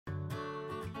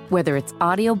Whether it's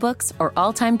audiobooks or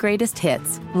all-time greatest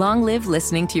hits, long live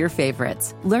listening to your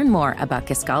favorites. Learn more about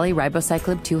Kisqali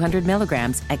Ribociclib 200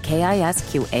 milligrams at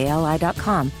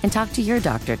KISQALI.com and talk to your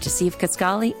doctor to see if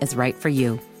Kisqali is right for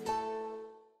you.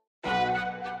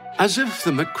 As if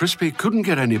the McCrispy couldn't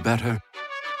get any better,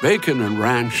 Bacon and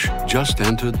Ranch just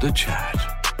entered the chat.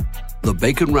 The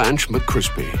Bacon Ranch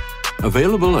McCrispy,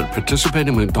 available at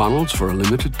participating McDonald's for a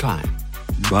limited time.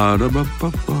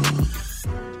 Ba-da-ba-ba-ba.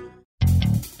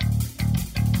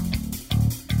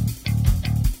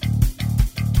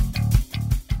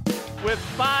 With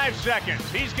 5 seconds,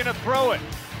 he's going to throw it.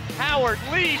 Howard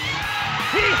leaps.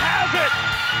 He has it.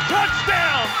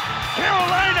 Touchdown.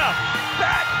 Carolina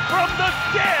back from the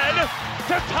dead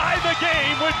to tie the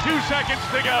game with 2 seconds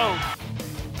to go.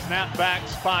 Snap back,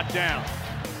 spot down.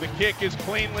 The kick is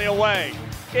cleanly away.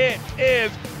 It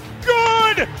is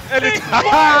good. And it's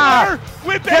Byler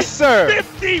with a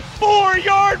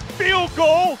 54-yard field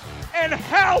goal. And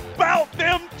how about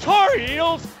them Tar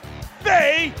Heels?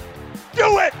 They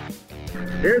do it.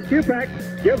 Here's Kupak.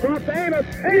 Gives off to Amos.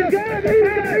 He's got it. He's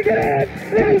going to get it.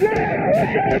 He's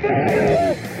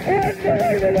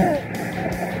Unbelievable.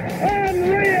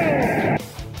 Unreal.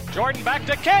 Jordan back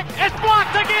to kick. It's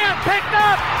blocked again. Picked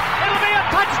up. It'll be a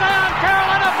touchdown,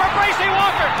 Carolina, for Bracy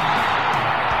Walker.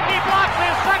 He blocks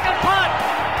his second punt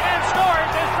and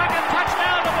scores his second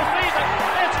touchdown of the season.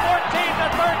 It's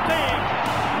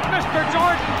 14-13. Mr.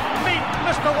 Jordan beat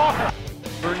Mr. Walker.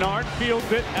 Bernard fields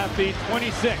it at the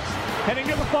 26. Heading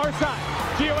to the far side.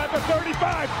 Gio at the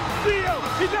 35. Gio,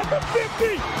 he's at the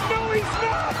 50. No, he's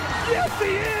not. Yes,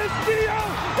 he is. Gio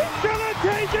is going to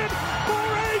take it for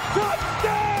a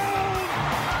touchdown.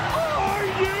 Are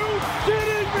you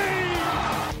kidding me?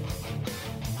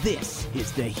 This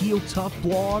is the Heel Tough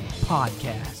Blog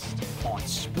Podcast on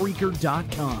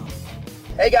Spreaker.com.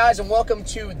 Hey guys, and welcome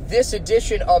to this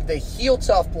edition of the Heel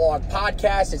Tough Blog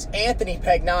Podcast. It's Anthony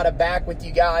Pagnotta back with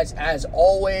you guys as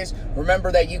always.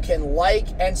 Remember that you can like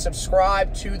and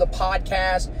subscribe to the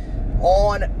podcast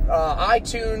on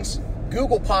iTunes,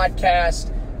 Google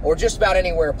Podcast, or just about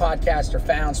anywhere podcasts are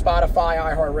found, Spotify,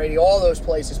 iHeartRadio, all those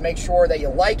places. Make sure that you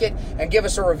like it and give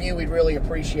us a review. We'd really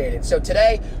appreciate it. So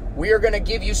today, we are going to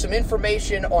give you some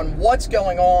information on what's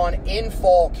going on in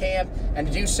fall camp. And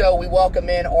to do so, we welcome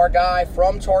in our guy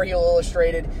from Tar Heel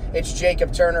Illustrated. It's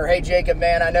Jacob Turner. Hey, Jacob,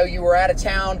 man, I know you were out of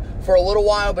town for a little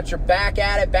while, but you're back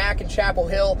at it, back in Chapel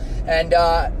Hill. And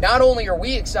not only are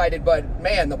we excited, but,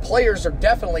 man, the players are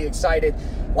definitely excited.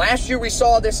 Last year, we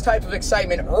saw this type of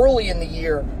excitement early in the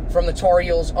year from the Tar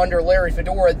Heels under Larry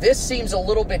Fedora. This seems a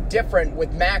little bit different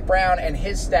with Mack Brown and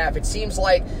his staff. It seems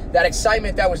like that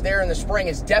excitement that was there in the spring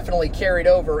is definitely carried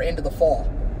over into the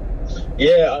fall.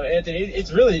 Yeah, Anthony,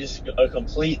 it's really just a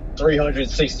complete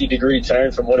 360-degree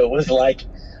turn from what it was like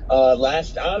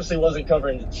last. I obviously wasn't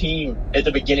covering the team at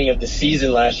the beginning of the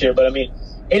season last year, but, I mean,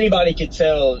 anybody could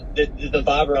tell that the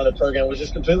vibe around the program was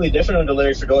just completely different under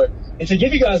Larry Fedora. And to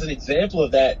give you guys an example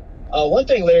of that, one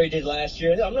thing Larry did last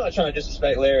year, I'm not trying to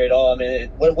disrespect Larry at all. I mean,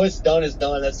 what's done is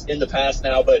done. That's in the past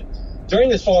now. But during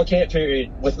this fall camp period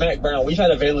with Mack Brown, we've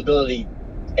had availability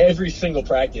every single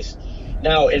practice.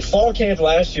 Now, in fall camp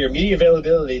last year, media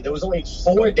availability, there was only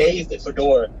 4 days that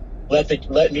Fedora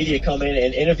let media come in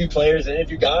and interview players and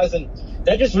interview guys. And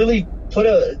that just really put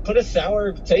a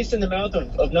sour taste in the mouth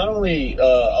of not only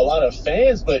a lot of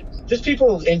fans, but just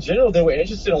people in general that were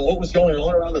interested in what was going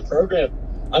on around the program.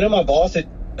 I know my boss at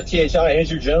THI,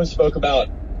 Andrew Jones, spoke about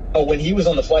when he was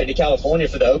on the flight to California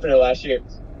for the opener last year.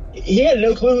 He had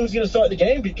no clue who was going to start the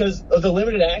game because of the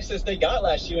limited access they got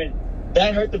last year, and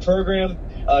that hurt the program.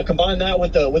 Combine that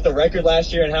with the record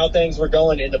last year and how things were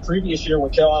going in the previous year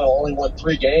when Carolina only won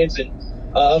 3 games, and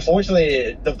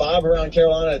unfortunately the vibe around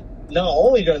Carolina not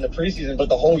only during the preseason but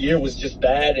the whole year was just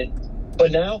bad.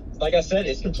 But now, like I said,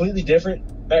 it's completely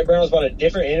different. Mack Brown's brought a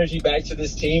different energy back to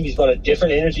this team. He's brought a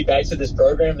different energy back to this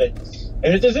program. And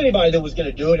if there's anybody that was going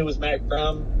to do it, it was Mack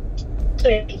Brown.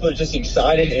 People are just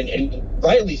excited, and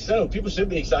rightly so. People should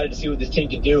be excited to see what this team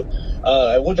can do.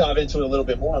 And we'll dive into it a little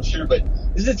bit more, I'm sure. But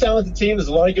this is a talented team. There's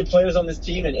a lot of good players on this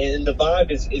team, and the vibe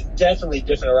is definitely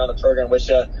different around the program, which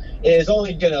is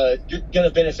only gonna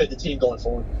benefit the team going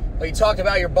forward. Well, you talked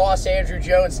about your boss, Andrew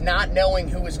Jones, not knowing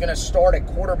who was going to start at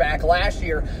quarterback last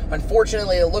year.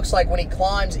 Unfortunately, it looks like when he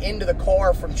climbs into the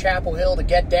car from Chapel Hill to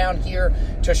get down here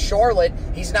to Charlotte,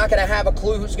 he's not going to have a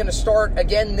clue who's going to start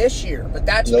again this year. But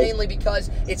that's mainly because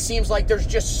it seems like there's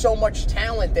just so much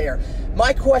talent there.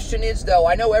 My question is, though,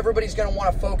 I know everybody's going to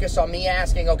want to focus on me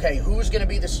asking, okay, who's going to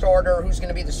be the starter? Who's going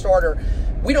to be the starter?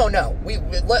 We don't know.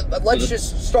 Let's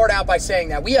just start out by saying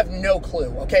that. We have no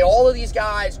clue, okay? All of these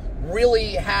guys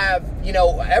really have,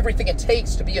 everything it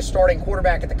takes to be a starting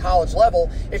quarterback at the college level.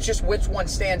 It's just which one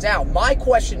stands out. My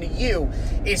question to you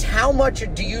is, how much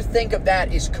do you think of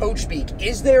that is coach speak?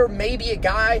 Is there maybe a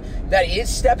guy that is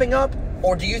stepping up,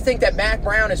 or do you think that Mack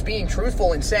Brown is being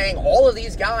truthful in saying all of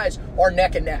these guys are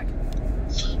neck and neck?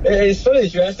 It's funny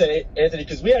that you asked that, Anthony,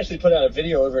 because we actually put out a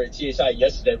video over at TSI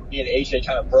yesterday where me and AJ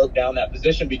kind of broke down that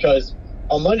position, because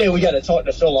on Monday we got to talk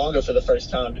to Phil Longo for the first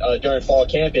time during fall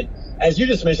camp. And as you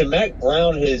just mentioned, Mack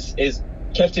Brown has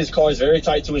kept his cards very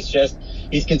tight to his chest.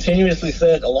 He's continuously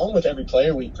said, along with every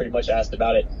player we pretty much asked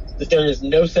about it, that there is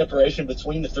no separation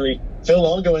between the three. Phil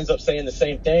Longo ends up saying the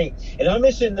same thing. And I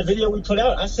mentioned in the video we put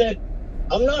out, I said,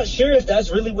 I'm not sure if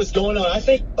that's really what's going on. I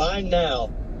think by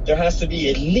now there has to be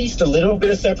at least a little bit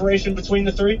of separation between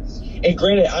the three. And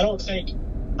granted,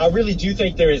 I really do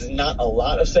think there is not a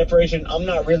lot of separation. I'm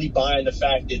not really buying the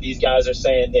fact that these guys are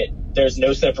saying that there's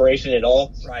no separation at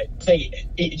all. Right.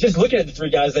 Just looking at the three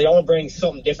guys, they all bring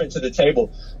something different to the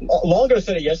table. Longo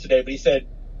said it yesterday, but he said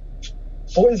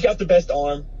Fortin's got the best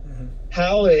arm. Mm-hmm.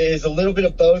 Howell is a little bit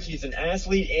of both. He's an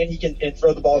athlete and he can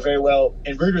throw the ball very well.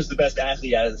 And Ruder's the best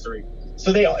athlete out of the three.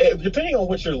 So depending on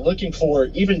what you're looking for,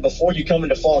 even before you come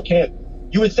into fall camp,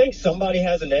 you would think somebody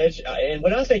has an edge. And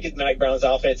when I think of Mack Brown's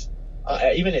offense,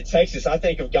 even at Texas, I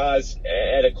think of guys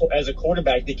as a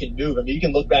quarterback that can move. I mean, you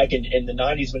can look back in the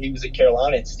 90s when he was at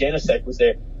Carolina and Stanisic was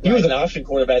there. He was an option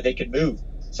quarterback that could move.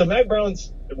 So Mack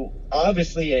Brown's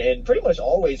obviously and pretty much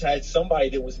always had somebody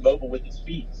that was mobile with his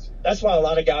feet. That's why a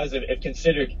lot of guys have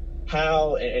considered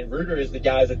Howell and Ruder as the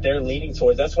guys that they're leaning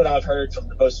towards. That's what I've heard from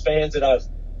most fans that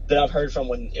I've heard from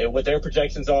what their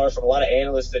projections are, from a lot of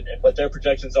analysts and what their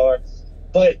projections are.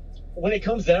 But when it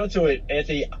comes down to it,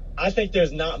 Anthony, I think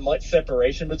there's not much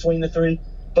separation between the three.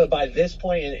 But by this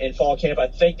point in fall camp, I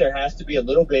think there has to be a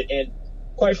little bit. And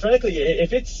quite frankly,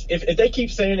 if they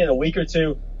keep saying in a week or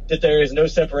two that there is no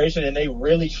separation and they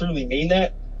really truly mean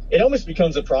that, it almost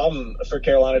becomes a problem for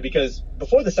Carolina, because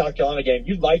before the South Carolina game,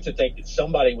 you'd like to think that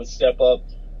somebody would step up,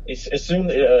 assume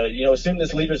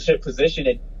this leadership position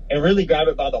and really grab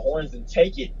it by the horns and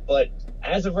take it. But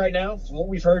as of right now, from what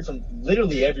we've heard from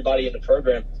literally everybody in the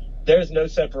program, there's no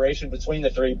separation between the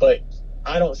three. But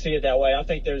I don't see it that way. I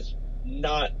think there's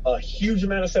not a huge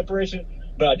amount of separation,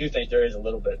 but I do think there is a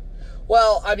little bit.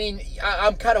 Well, I mean,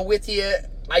 I'm kind of with you.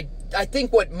 I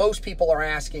think what most people are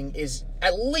asking is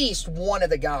at least one of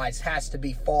the guys has to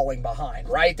be falling behind,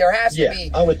 right? There has to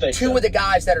be two of the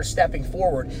guys that are stepping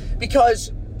forward,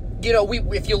 because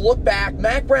if you look back,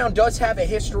 Mack Brown does have a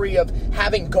history of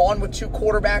having gone with two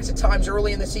quarterbacks at times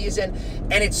early in the season,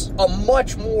 and it's a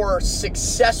much more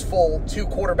successful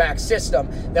two-quarterback system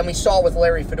than we saw with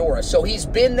Larry Fedora. So he's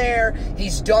been there,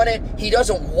 he's done it, he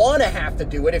doesn't want to have to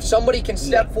do it. If somebody can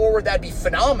step forward, that'd be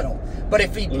phenomenal. But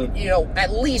if he,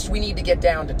 at least we need to get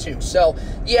down to two. So,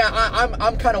 yeah,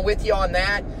 I'm kind of with you on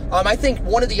that. I think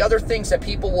one of the other things that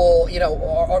people will,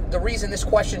 the reason this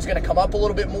question is going to come up a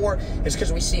little bit more is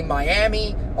because we see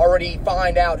Miami already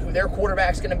find out who their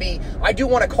quarterback's going to be. I do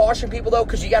want to caution people, though,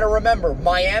 because you got to remember,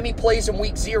 Miami plays in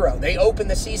week 0. They opened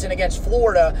the season against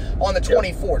Florida on the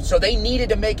 24th. So they needed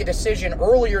to make a decision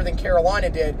earlier than Carolina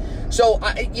did. So,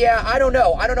 I don't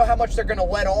know. I don't know how much they're going to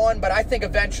let on, but I think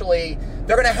eventually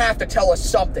they're going to have to tell us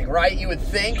something, right? You would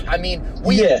think. I mean,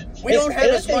 we don't have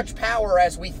as much power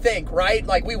as we think, right?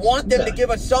 Like, we want them to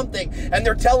give us something, and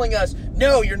they're telling us,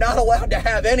 no, you're not allowed to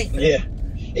have anything. Yeah,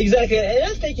 exactly. And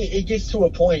I think it gets to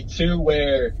a point, too,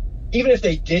 where even if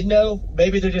they did know,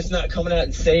 maybe they're just not coming out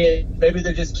and saying it. Maybe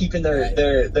they're just keeping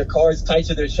their cards tight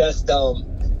to their chest.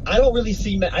 I don't really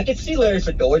see – I could see Larry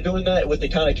Fedora doing that with the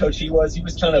kind of coach he was. He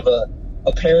was kind of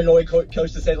a paranoid coach,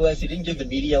 to say the least. He didn't give the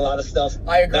media a lot of stuff.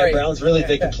 I agree. Mack Brown's really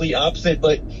the complete opposite.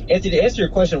 But, Anthony, to answer your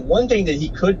question, one thing that he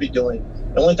could be doing,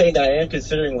 and one thing that I am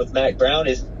considering with Mack Brown,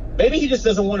 is maybe he just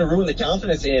doesn't want to ruin the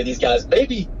confidence of any of these guys.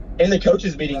 Maybe in the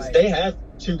coaches' meetings they have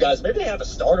two guys. Maybe they have a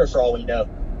starter for all we know.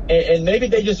 And maybe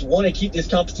they just want to keep this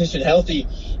competition healthy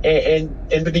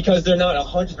and because they're not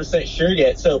 100% sure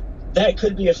yet. So that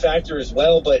could be a factor as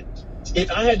well. But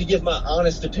if I had to give my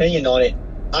honest opinion on it,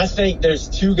 I think there's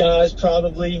two guys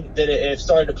probably that have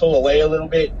started to pull away a little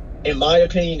bit. In my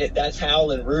opinion, that's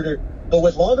Howell and Ruder. But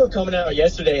with Longo coming out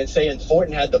yesterday and saying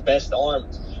Fortin had the best arm,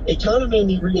 it kind of made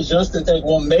me readjust and think,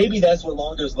 well, maybe that's what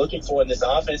Longo's looking for in this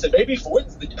offense, and maybe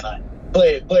Fortin's the guy.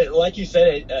 But like you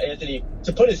said, Anthony,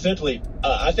 to put it simply,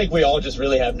 I think we all just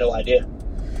really have no idea.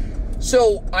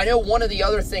 So I know one of the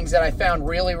other things that I found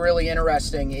really, really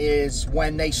interesting is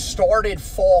when they started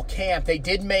fall camp, they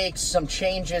did make some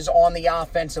changes on the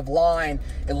offensive line.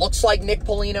 It looks like Nick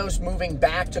Polino's moving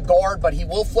back to guard, but he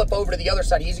will flip over to the other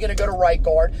side. He's going to go to right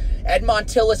guard. Ed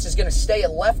Montilus is going to stay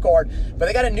at left guard, but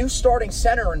they got a new starting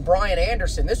center in Brian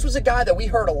Anderson. This was a guy that we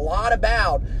heard a lot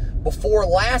about before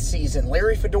last season.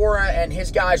 Larry Fedora and his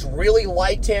guys really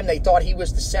liked him. They thought he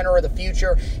was the center of the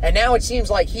future. And now it seems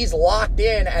like he's locked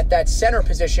in at that center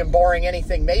position, barring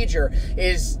anything major.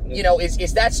 Is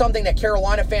that something that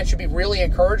Carolina fans should be really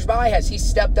encouraged by? Has he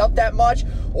stepped up that much?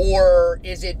 Or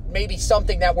is it maybe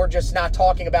something that we're just not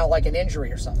talking about, like an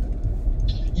injury or something?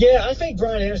 Yeah, I think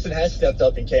Brian Anderson has stepped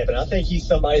up in camp, and I think he's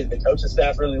somebody that the coaching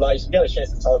staff really likes. We got a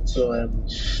chance to talk to him,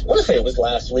 I want to say it was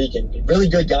last week, and really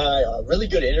good guy, really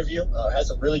good interview, has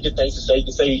some really good things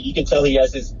to say. You can tell he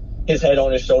has his head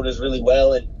on his shoulders really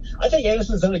well, and I think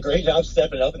Anderson's done a great job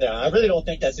stepping up in there. I really don't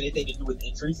think that's anything to do with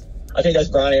injuries. I think that's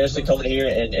Brian Anderson coming here,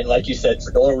 and like you said,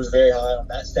 Fedora was very high on,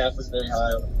 that staff was very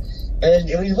high on. And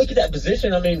when you look at that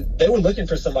position, I mean, they were looking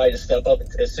for somebody to step up and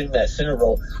assume that center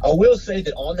role. I will say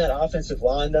that on that offensive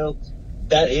line, though,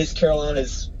 that is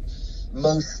Carolina's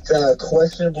most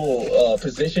questionable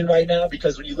position right now,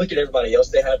 because when you look at everybody else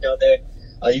they have down there,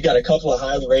 you got a couple of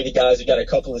highly rated guys, you got a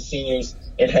couple of seniors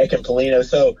in Heck and Polino.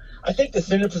 So I think the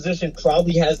center position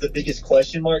probably has the biggest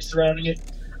question mark surrounding it.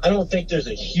 I don't think there's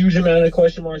a huge amount of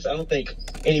question marks. I don't think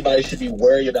anybody should be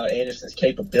worried about Anderson's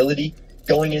capability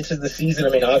going into the season. I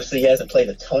mean, obviously he hasn't played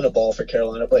a ton of ball for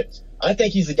Carolina, but I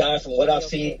think he's a guy, from what I've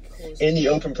seen in the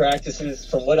open practices,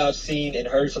 from what I've seen and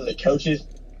heard from the coaches,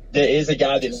 there is a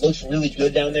guy that looks really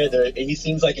good down there. He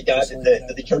seems like a guy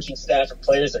that the coaching staff and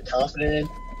players are confident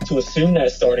in to assume that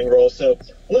starting role. So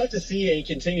we'll have to see and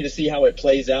continue to see how it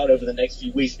plays out over the next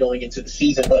few weeks going into the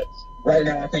season. But right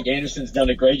now, I think Anderson's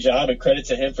done a great job, and credit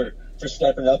to him for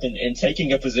stepping up and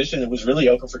taking a position that was really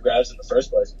open for grabs in the first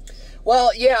place.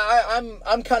 Well, yeah,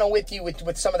 I'm kind of with you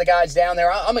with some of the guys down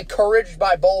there. I'm encouraged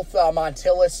by both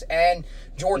Montilus and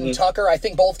Jordan Tucker. I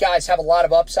think both guys have a lot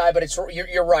of upside, but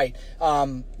you're right.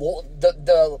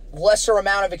 The lesser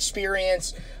amount of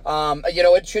experience,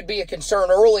 it should be a concern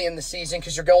early in the season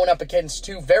because you're going up against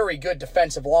two very good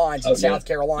defensive lines in South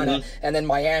Carolina and then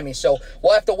Miami. So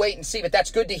we'll have to wait and see, but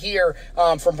that's good to hear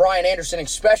from Brian Anderson,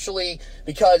 especially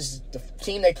because the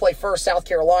team they play first, South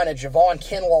Carolina, Javon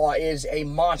Kinlaw, is a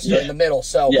monster in the middle.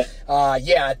 So,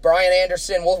 Brian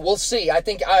Anderson, we'll see. I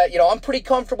think, I'm pretty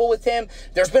comfortable with him.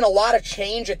 There's been a lot of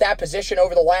change at that position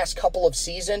over the last couple of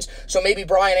seasons, so maybe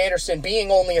Brian Anderson,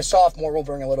 being only a sophomore, will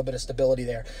bring a little bit of stability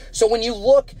there. So when you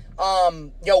look,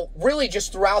 really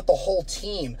just throughout the whole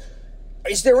team,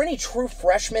 is there any true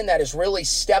freshman that has really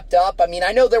stepped up? I mean,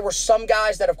 I know there were some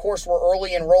guys that, of course, were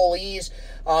early enrollees.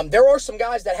 There are some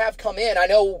guys that have come in. I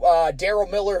know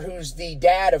Daryl Miller, who's the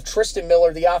dad of Tristan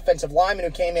Miller, the offensive lineman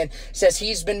who came in, says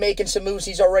he's been making some moves.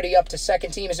 He's already up to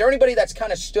second team. Is there anybody that's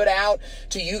kind of stood out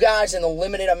to you guys in the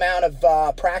limited amount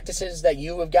of practices that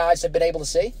you guys have been able to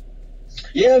see?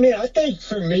 Yeah, I mean, I think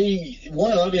for me,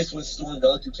 one obvious was Storm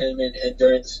Dunk, who came in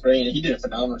during the spring, and he did a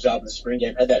phenomenal job in the spring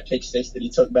game, had that pick six that he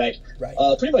took back. Right.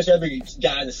 Pretty much every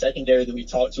guy in the secondary that we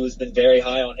talked to has been very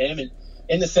high on him. And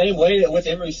in the same way that with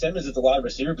Emory Simmons at the wide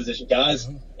receiver position, guys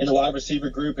in the wide receiver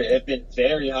group have been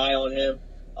very high on him.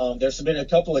 There's been a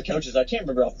couple of coaches, I can't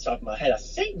remember off the top of my head. I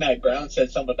think Mac Brown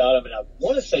said something about him, and I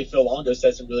want to say Phil Longo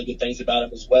said some really good things about him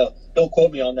as well. Don't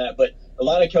quote me on that, but a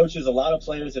lot of coaches, a lot of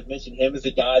players have mentioned him as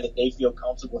a guy that they feel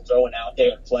comfortable throwing out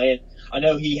there and playing. I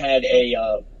know he had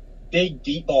a big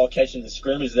deep ball catch in the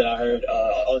scrimmage that I heard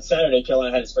on Saturday.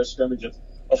 Carolina had his first scrimmage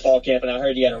of fall camp, and I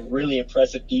heard he had a really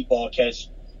impressive deep ball catch.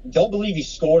 Don't believe he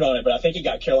scored on it, but I think he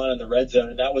got Carolina in the red zone,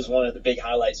 and that was one of the big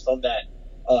highlights from that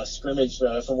scrimmage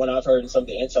from what I've heard and some of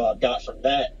the intel I've got from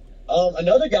that.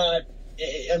 Another guy,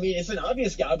 I mean, it's an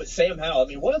obvious guy, but Sam Howell. I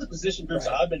mean, one of the position groups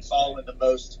I've been following the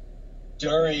most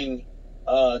during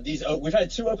we've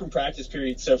had 2 open practice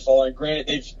periods so far, and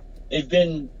granted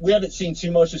we haven't seen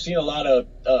too much. We've seen a lot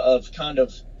of kind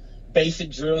of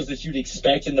basic drills that you'd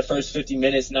expect in the first 50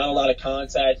 minutes, not a lot of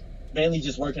contact, mainly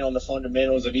just working on the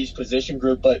fundamentals of each position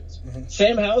group. But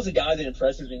Sam Howell's a guy that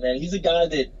impresses me, man. He's a guy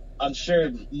that I'm sure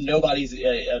nobody's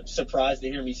surprised to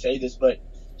hear me say this, but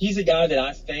he's a guy that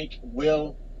I think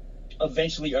will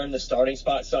eventually earn the starting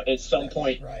spot at some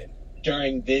point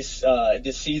during this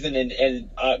season. And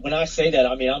when I say that,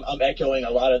 I mean I'm echoing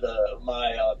a lot of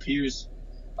my peers'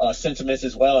 sentiments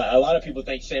as well. A lot of people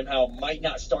think Sam Howell might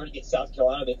not start against South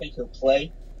Carolina. They think he'll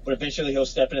play, but eventually he'll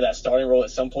step into that starting role at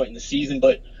some point in the season.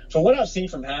 But from what I've seen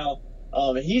from Howell,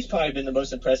 he's probably been the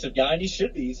most impressive guy, and he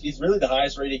should be. He's really the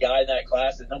highest rated guy in that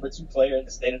class, the number 2 player in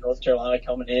the state of North Carolina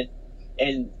coming in.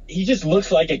 and he just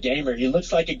looks like a gamer. He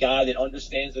looks like a guy that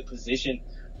understands the position.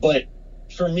 But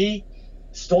for me,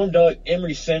 Storm Duck,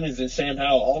 Emery Simmons, and Sam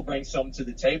Howell all bring something to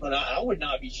the table, and I would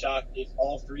not be shocked if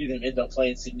all three of them end up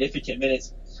playing significant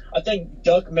minutes. I think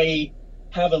Duck may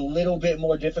have a little bit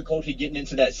more difficulty getting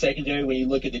into that secondary when you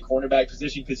look at the cornerback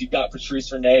position, because you've got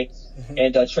Patrice Renee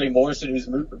and Trey Morrison, who's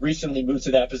recently moved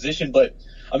to that position. But,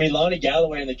 I mean, Lonnie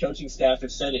Galloway and the coaching staff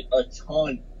have said it a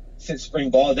ton since spring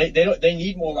ball. They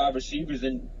need more wide receivers,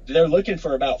 and they're looking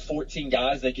for about 14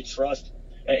 guys they could trust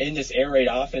in this air raid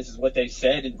offense is what they've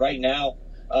said. And right now,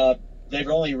 they've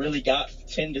only really got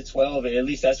 10 to 12, at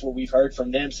least that's what we've heard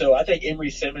from them. So I think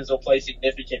Emery Simmons will play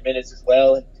significant minutes as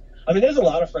well. And I mean, there's a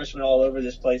lot of freshmen all over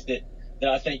this place that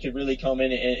I think could really come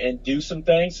in and do some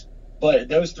things. But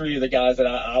those three are the guys that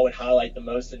I would highlight the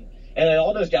most. And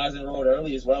all those guys enrolled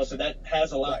early as well. So that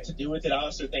has a lot to do with it. I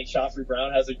also think Shoffrey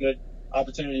Brown has a good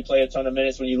opportunity to play a ton of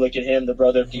minutes when you look at him, the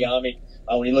brother of Diami,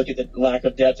 when you look at the lack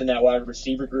of depth in that wide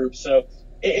receiver group. So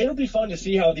it'll be fun to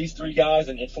see how these three guys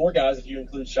and four guys, if you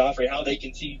include Shoffrey, how they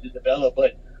continue to develop.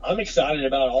 But I'm excited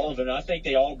about all of them. I think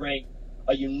they all bring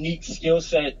a unique skill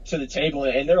set to the table,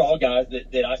 and they're all guys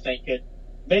that I think could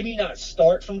maybe not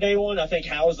start from day one. I think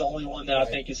Howell's the only one that I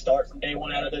think could start from day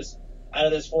one out of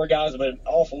those four guys, but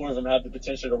all four of them have the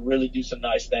potential to really do some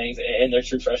nice things in their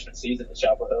true freshman season at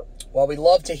Chapel Hill. Well, we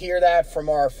love to hear that from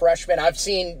our freshmen. I've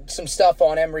seen some stuff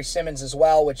on Emery Simmons as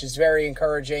well, which is very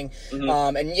encouraging.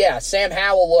 And yeah, Sam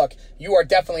Howell, look, you are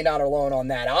definitely not alone on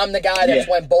that. I'm the guy that's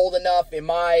went bold enough in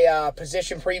my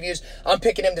position previews. I'm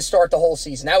picking him to start the whole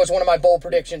season. That was one of my bold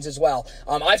predictions as well.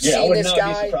 I've seen this guy. I would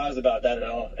not be surprised about that at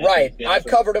all. Right. I've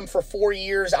covered him for 4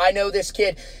 years. I know this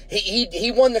kid.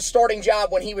 He won the starting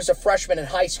job when he was a freshman in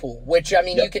high school, which, I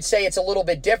mean, you could say it's a little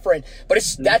bit different, but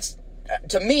that's,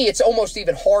 to me, it's almost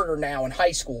even harder now in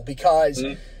high school, because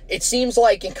it seems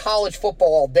like in college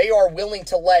football, they are willing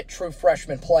to let true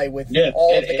freshmen play with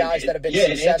all of the guys that have been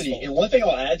successful. And one thing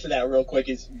I'll add to that real quick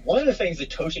is one of the things the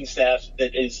coaching staff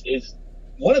that is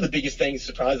one of the biggest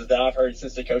surprises that I've heard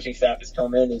since the coaching staff has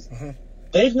come in is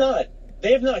they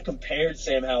have not compared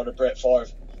Sam Howell to Brett Favre.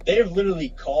 They have literally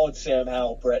called Sam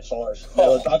Howell Brett Favre.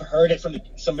 I've heard it from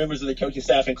some members of the coaching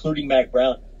staff, including Mac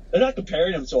Brown. They're not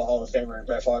comparing him to a Hall of Famer in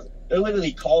Brett Favre. They're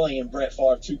literally calling him Brett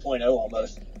Favre 2.0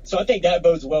 almost. So I think that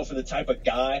bodes well for the type of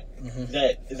guy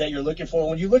that you're looking for.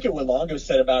 When you look at what Longo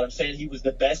said about him, saying he was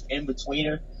the best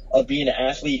in-betweener of being an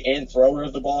athlete and thrower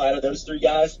of the ball out of those three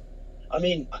guys, I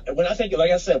mean, when I think of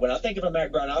a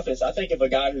Mac Brown offense, I think of a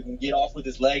guy who can get off with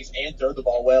his legs and throw the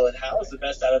ball well, and Howell's the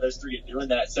best out of those three at doing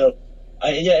that. So,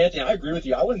 Anthony, I agree with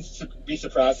you. I wouldn't be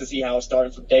surprised to see Howell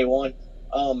starting from day one.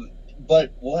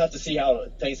 But we'll have to see how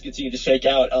things continue to shake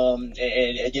out and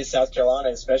against South Carolina,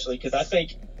 especially, because I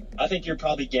think you're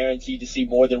probably guaranteed to see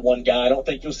more than one guy. I don't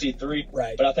think you'll see three,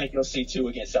 but I think you'll see two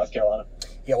against South Carolina.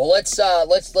 Yeah, well,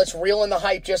 let's reel in the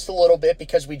hype just a little bit,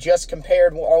 because we just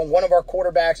compared one of our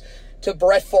quarterbacks to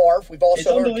Brett Favre. We've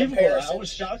also heard comparisons. I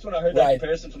was shocked when I heard that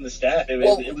comparison from the staff.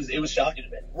 It was shocking to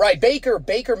me. Right,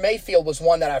 Baker Mayfield was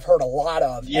one that I've heard a lot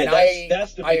of. Yeah, and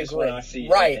that's the biggest one I see.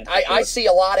 Right, I see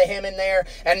a lot of him in there.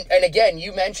 And again,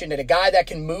 you mentioned it, a guy that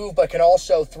can move but can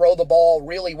also throw the ball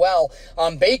really well.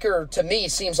 Baker, to me,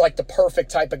 seems like the perfect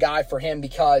type of guy for him,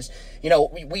 because, you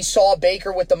know, we saw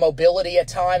Baker with the mobility at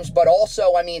times, but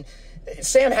also, I mean,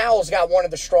 Sam Howell's got one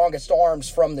of the strongest arms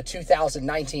from the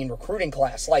 2019 recruiting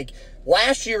class. Like,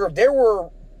 last year, there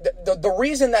were the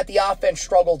reason that the offense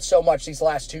struggled so much these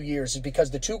last 2 years is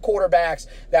because the two quarterbacks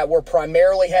that were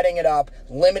primarily heading it up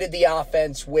limited the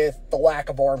offense with the lack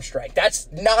of arm strength. That's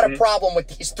not a problem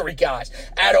with these three guys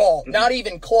at all, not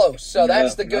even close. So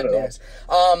that's the good news.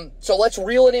 So let's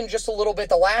reel it in just a little bit.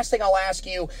 The last thing I'll ask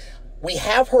you, we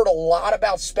have heard a lot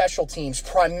about special teams,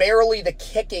 primarily the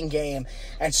kicking game,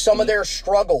 and some of their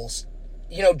struggles.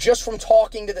 You know, just from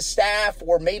talking to the staff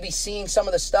or maybe seeing some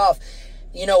of the stuff,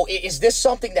 you know, is this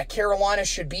something that Carolina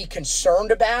should be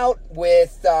concerned about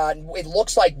with, it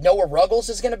looks like Noah Ruggles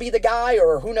is going to be the guy,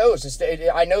 or who knows?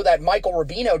 I know that Michael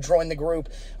Rubino joined the group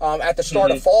at the start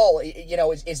of fall. You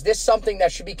know, is this something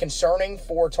that should be concerning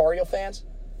for Tar Heel fans?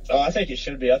 I think it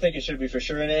should be. I think it should be for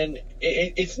sure. And then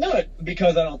it's not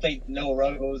because I don't think Noah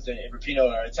Ruggles and Rubino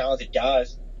are talented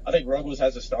guys. I think Ruggles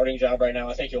has a starting job right now.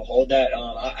 I think he'll hold that.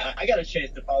 I got a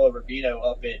chance to follow Rubino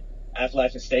up at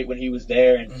Appalachian State when he was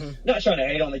there, and not trying to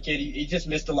hate on the kid. He just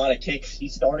missed a lot of kicks. He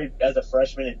started as a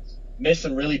freshman and missed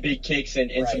some really big kicks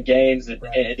in some games, and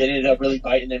it ended up really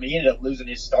biting him. He ended up losing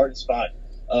his starting spot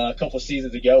a couple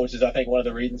seasons ago, which is, I think, one of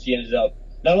the reasons he ended up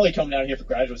not only coming down here for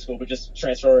graduate school, but just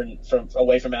transferring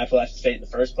away from Appalachian State in the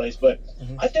first place. But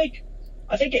I think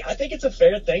it's a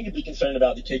fair thing to be concerned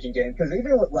about the kicking game, because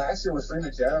even last year with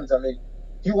Freeman Jones, I mean,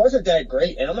 he wasn't that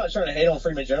great. And I'm not trying to hate on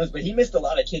Freeman Jones, but he missed a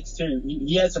lot of kicks too.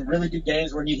 He had some really good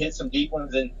games where he hit some deep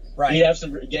ones, and he'd have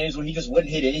some games where he just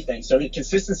wouldn't hit anything. So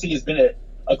consistency has been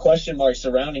a question mark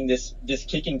surrounding this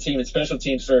kicking team and special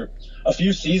teams for a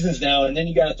few seasons now. And then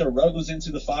you got to throw Ruggles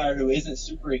into the fire, who isn't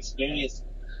super experienced.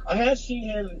 I have seen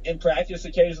him in practice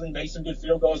occasionally make some good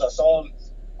field goals. I saw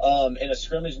him in a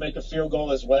scrimmage make a field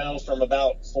goal as well from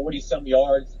about 40-some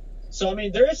yards. So, I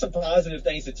mean, there is some positive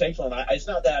things to take from him. It's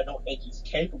not that I don't think he's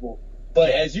capable, but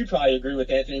as you probably agree with,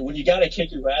 Anthony, when you got a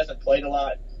kicker who hasn't played a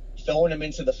lot, throwing him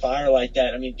into the fire like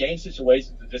that, I mean, game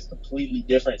situations are just completely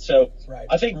different. So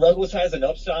I think Ruggles has an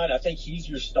upside. I think he's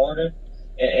your starter,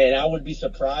 and I would be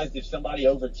surprised if somebody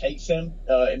overtakes him.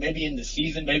 And maybe in the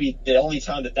season, maybe the only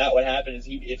time that would happen is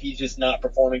if he's just not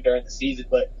performing during the season.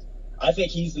 But I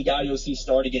think he's the guy you'll see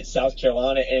start against South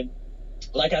Carolina. And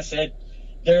like I said,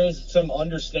 there's some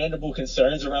understandable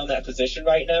concerns around that position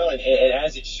right now, and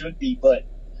as it should be, but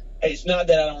it's not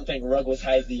that I don't think Ruggles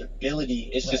has the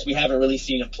ability. It's just we haven't really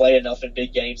seen him play enough in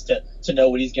big games to know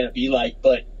what he's going to be like.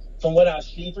 But from what I've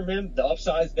seen from him, the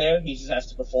upside's there. He just has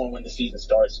to perform when the season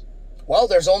starts. Well,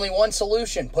 there's only one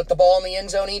solution. Put the ball in the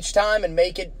end zone each time and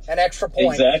make it an extra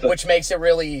point, which makes it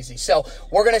really easy. So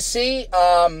we're going to see.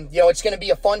 It's going to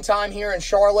be a fun time here in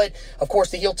Charlotte. Of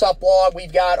course, the Heel Tough blog,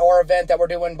 we've got our event that we're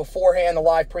doing beforehand, the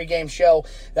live pregame show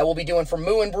that we'll be doing from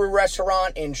Moo and Brew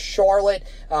Restaurant in Charlotte.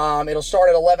 It'll start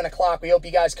at 11 o'clock. We hope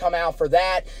you guys come out for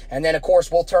that. And then, of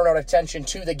course, we'll turn our attention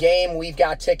to the game. We've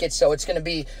got tickets, so it's going to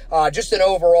be just an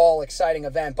overall exciting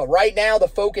event. But right now, the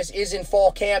focus is in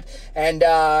fall camp, and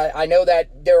I know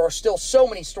that there are still so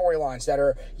many storylines that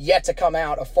are yet to come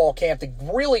out of fall camp. The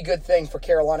really good thing for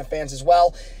Carolina fans as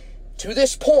well, to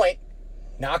this point,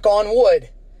 knock on wood,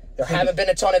 there haven't been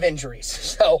a ton of injuries.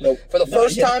 So for the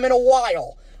first time in a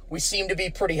while, we seem to be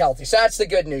pretty healthy. So that's the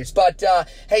good news. But,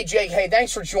 hey, Jake,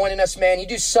 thanks for joining us, man. You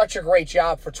do such a great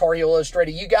job for Tar Heel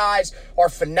Illustrated. You guys are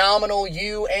phenomenal.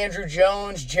 You, Andrew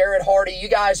Jones, Jared Hardy, you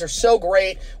guys are so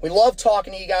great. We love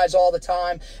talking to you guys all the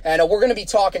time. And we're going to be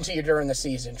talking to you during the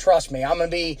season. Trust me. I'm going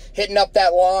to be hitting up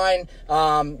that line,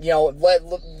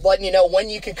 letting you know when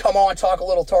you can come on, talk a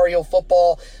little Tar Heel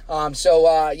football. Best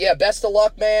of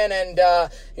luck, man. And,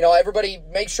 everybody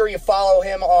make sure you follow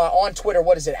him on Twitter.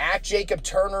 What is it,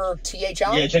 @JacobTurner?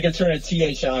 THI? Yeah, Jacob Turner,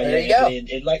 THI. There you go.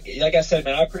 And like I said,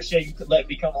 man, I appreciate you letting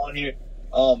me come on here.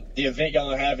 The event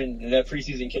y'all are having, that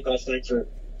preseason kickoff thing for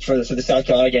the South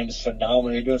Carolina game is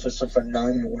phenomenal. You're doing some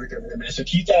phenomenal work over there, man. So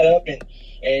keep that up, and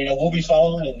we'll be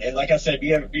following. And like I said,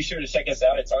 be sure to check us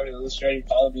out at Tar Heel Illustrated.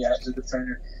 Follow me at Jacob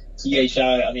Turner,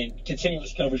 THI. I mean,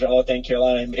 continuous coverage of all things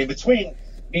Carolina. And in between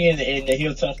me and the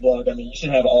Heel Tough blog, I mean, you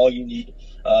should have all you need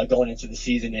going into the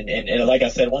season. And like I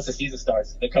said, once the season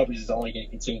starts, the coverage is only going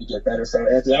to continue to get better. So,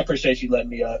 Anthony, I appreciate you letting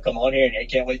me come on here, and I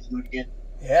can't wait to do it again.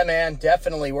 Yeah, man,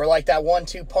 definitely. We're like that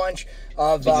 1-2 punch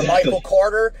of Michael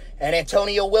Carter and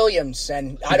Antonio Williams.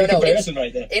 And I don't know,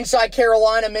 inside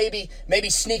Carolina, maybe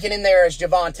sneaking in there as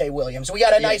Javonte Williams. We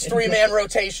got a nice three-man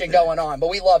rotation going on, but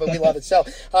we love it. So,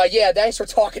 thanks for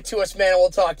talking to us, man, and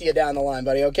we'll talk to you down the line,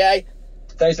 buddy, okay?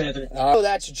 Thanks, Anthony.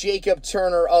 That's Jacob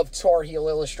Turner of Tar Heel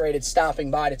Illustrated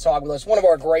stopping by to talk with us, one of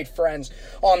our great friends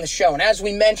on the show. And as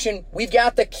we mentioned, we've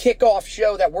got the kickoff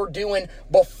show that we're doing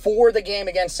before the game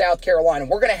against South Carolina.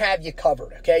 We're going to have you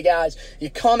covered, okay, guys?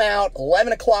 You come out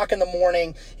 11 o'clock in the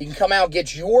morning. You can come out,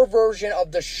 get your version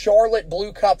of the Charlotte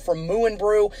Blue Cup from Moo and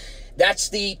Brew. That's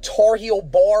the Tar Heel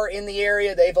bar in the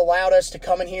area. They've allowed us to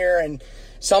come in here and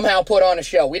somehow put on a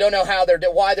show. We don't know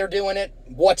why they're doing it,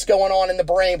 what's going on in the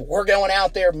brain. We're going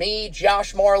out there. Me,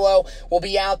 Josh Marlowe will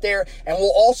be out there, and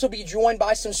we'll also be joined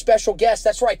by some special guests.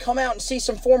 That's right. Come out and see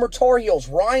some former Tar Heels.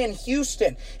 Ryan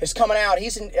Houston is coming out.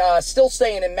 He's still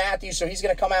staying in Matthews, so he's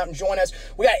going to come out and join us.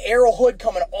 We got Errol Hood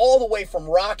coming all the way from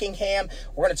Rockingham.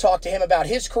 We're going to talk to him about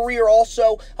his career,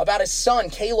 also about his son,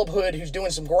 Caleb Hood, who's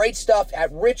doing some great stuff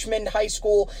at Richmond High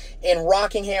School in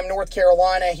Rockingham, North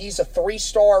Carolina. He's a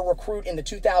 3-star recruit in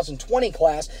the 2020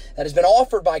 class that has been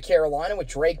offered by Carolina with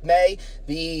Drake May,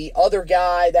 the other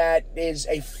guy that is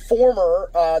a former,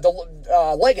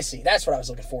 legacy. That's what I was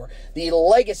looking for. The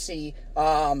legacy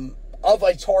of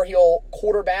a Tar Heel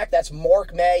quarterback. That's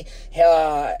Mark May.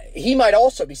 He might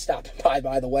also be stopping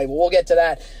by the way, but we'll get to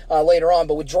that later on.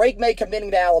 But with Drake May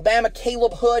committing to Alabama,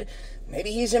 Caleb Hood,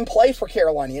 maybe he's in play for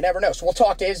Carolina. You never know. So we'll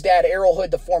talk to his dad, Errol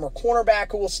Hood, the former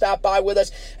cornerback, who will stop by with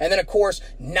us. And then, of course,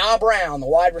 Nah Brown, the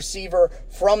wide receiver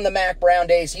from the Mack Brown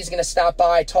days. He's going to stop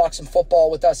by, talk some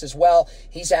football with us as well.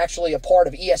 He's actually a part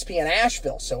of ESPN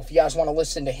Asheville. So if you guys want to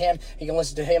listen to him, you can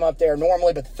listen to him up there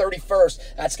normally. But the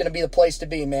 31st, that's going to be the place to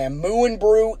be, man. Moo and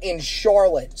Brew in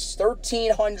Charlotte.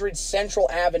 1300 Central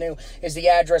Avenue is the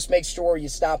address. Make sure you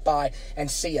stop by and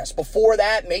see us. Before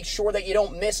that, make sure that you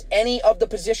don't miss any of the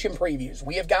position previews.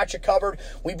 We have got you covered.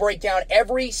 We break down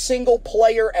every single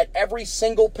player at every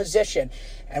single position.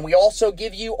 And we also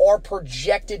give you our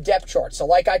projected depth chart. So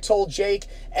like I told Jake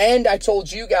and I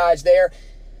told you guys there,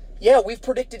 yeah, we've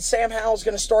predicted Sam Howell's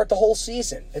going to start the whole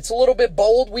season. It's a little bit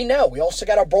bold, we know. We also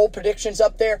got our bold predictions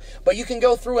up there. But you can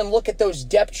go through and look at those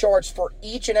depth charts for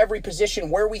each and every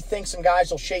position where we think some guys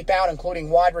will shape out,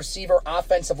 including wide receiver,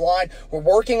 offensive line. We're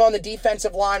working on the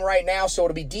defensive line right now, so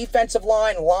it'll be defensive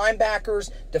line,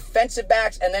 linebackers, defensive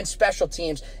backs, and then special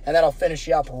teams. And that'll finish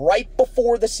you up right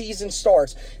before the season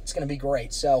starts. It's going to be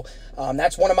great. So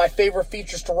that's one of my favorite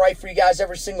features to write for you guys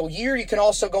every single year. You can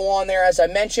also go on there, as I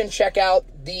mentioned, check out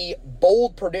the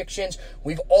bold predictions.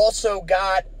 We've also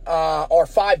got our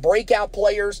 5 breakout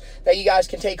players that you guys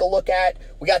can take a look at.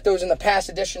 We got those in the past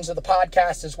editions of the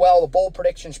podcast as well. The Bold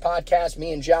Predictions podcast,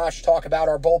 me and Josh talk about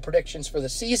our bold predictions for the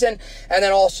season. And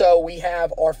then also we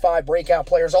have our 5 breakout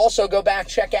players. Also go back,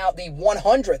 check out the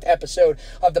 100th episode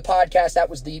of the podcast. That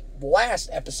was the last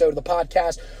episode of the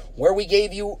podcast where we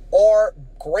gave you our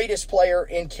greatest player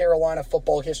in Carolina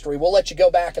football history. We'll let you go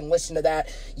back and listen to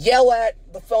that. Yell at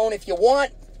the phone if you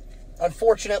want.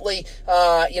 Unfortunately,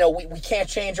 we can't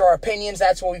change our opinions.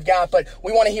 That's what we've got. But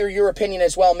we want to hear your opinion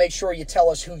as well. Make sure you tell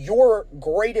us who your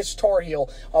greatest Tar Heel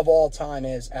of all time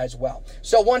is as well.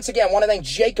 So once again, I want to thank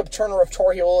Jacob Turner of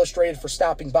Tar Heel Illustrated for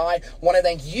stopping by. I want to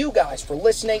thank you guys for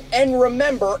listening. And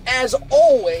remember, as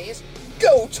always,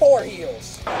 go Tar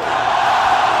Heels!